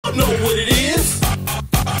know what it is.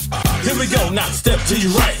 Here we go, now step to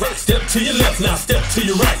your right, step to your left, now step to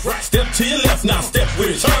your right, step to your left, now step with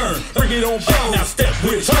it, turn, bring it on back, now step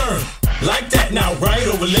with it, turn. Like that, now right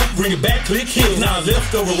over left, bring it back, click heels, now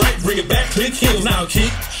left over right, bring it back, click heels, now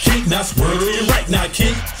kick, now swirl to your right, now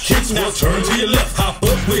kick, now turn to your left, hop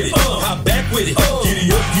up with it, hop back with it, giddy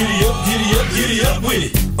up, giddy up, giddy up, giddy up with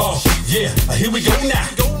it. Oh yeah, here we go now.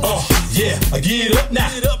 Oh yeah, get up now.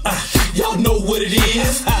 Y'all know what it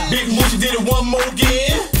is. Big Moochie did it one more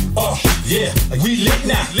again. Oh yeah, we lit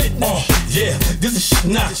now. Oh yeah, this is shit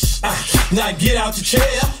now. Now get out your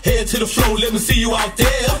chair, head to the floor, let me see you out there.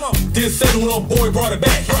 This second little boy brought it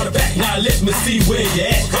back. Now let me see where you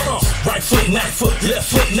at. Come on, right foot, left foot,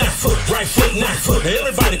 right foot, foot.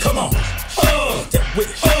 Everybody, come on.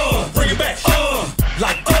 Bring it back.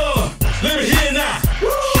 Like let me hear it now.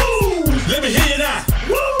 Woo! Let me hear it now.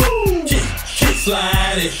 Woo! Kick,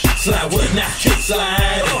 slide it, slide what now? Kick, slide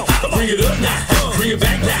it. Bring it up now. Bring it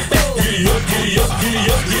back now. Giddy up, giddy up,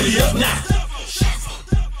 giddy up, giddy up now.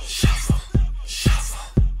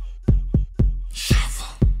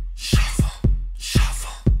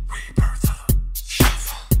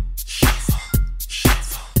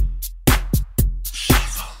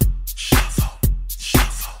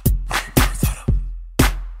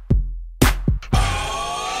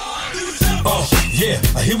 Yeah,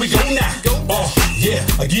 here we go now. Oh yeah,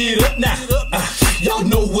 get up now. Y'all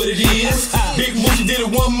know what it is. Big Moochie did it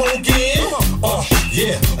one more again. Oh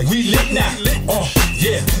yeah, we lit now. Oh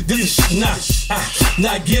yeah, this is shit now.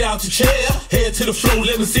 Now get out your chair, head to the floor,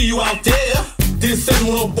 let me see you out there. This second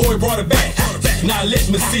little boy brought it back. Now let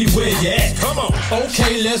me see where you at. Come on.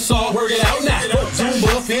 Okay, let's all work it out now.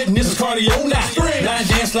 Zumba, fitness, cardio now. Line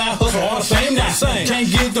dance, slide, hustle, all the same now. Can't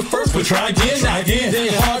get the first, but try again now. It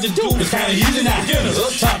ain't hard to do, it's kinda easy now.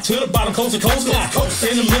 Up top to the bottom, coast to coast now.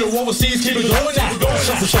 In the middle, overseas, keep it going now.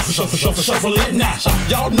 Shuffle, shuffle, shuffle, shuffle, shuffle it now.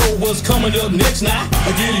 Y'all know what's coming up next now.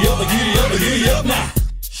 Giddy up, giddy up, giddy up now.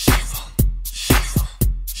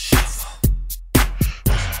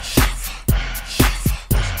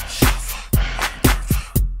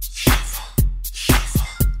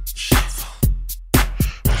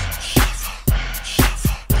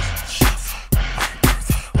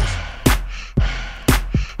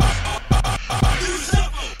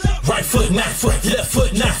 Right foot, not foot, left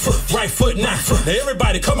foot, not foot, right foot, not foot. Now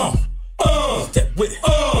everybody, come on. Step with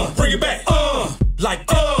it. Bring it back. Like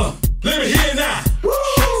let me hear it now.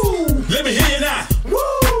 Woo! Let me hear it now.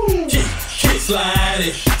 Woo! Kick, slide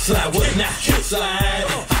it, slide with it now. Kick, slide.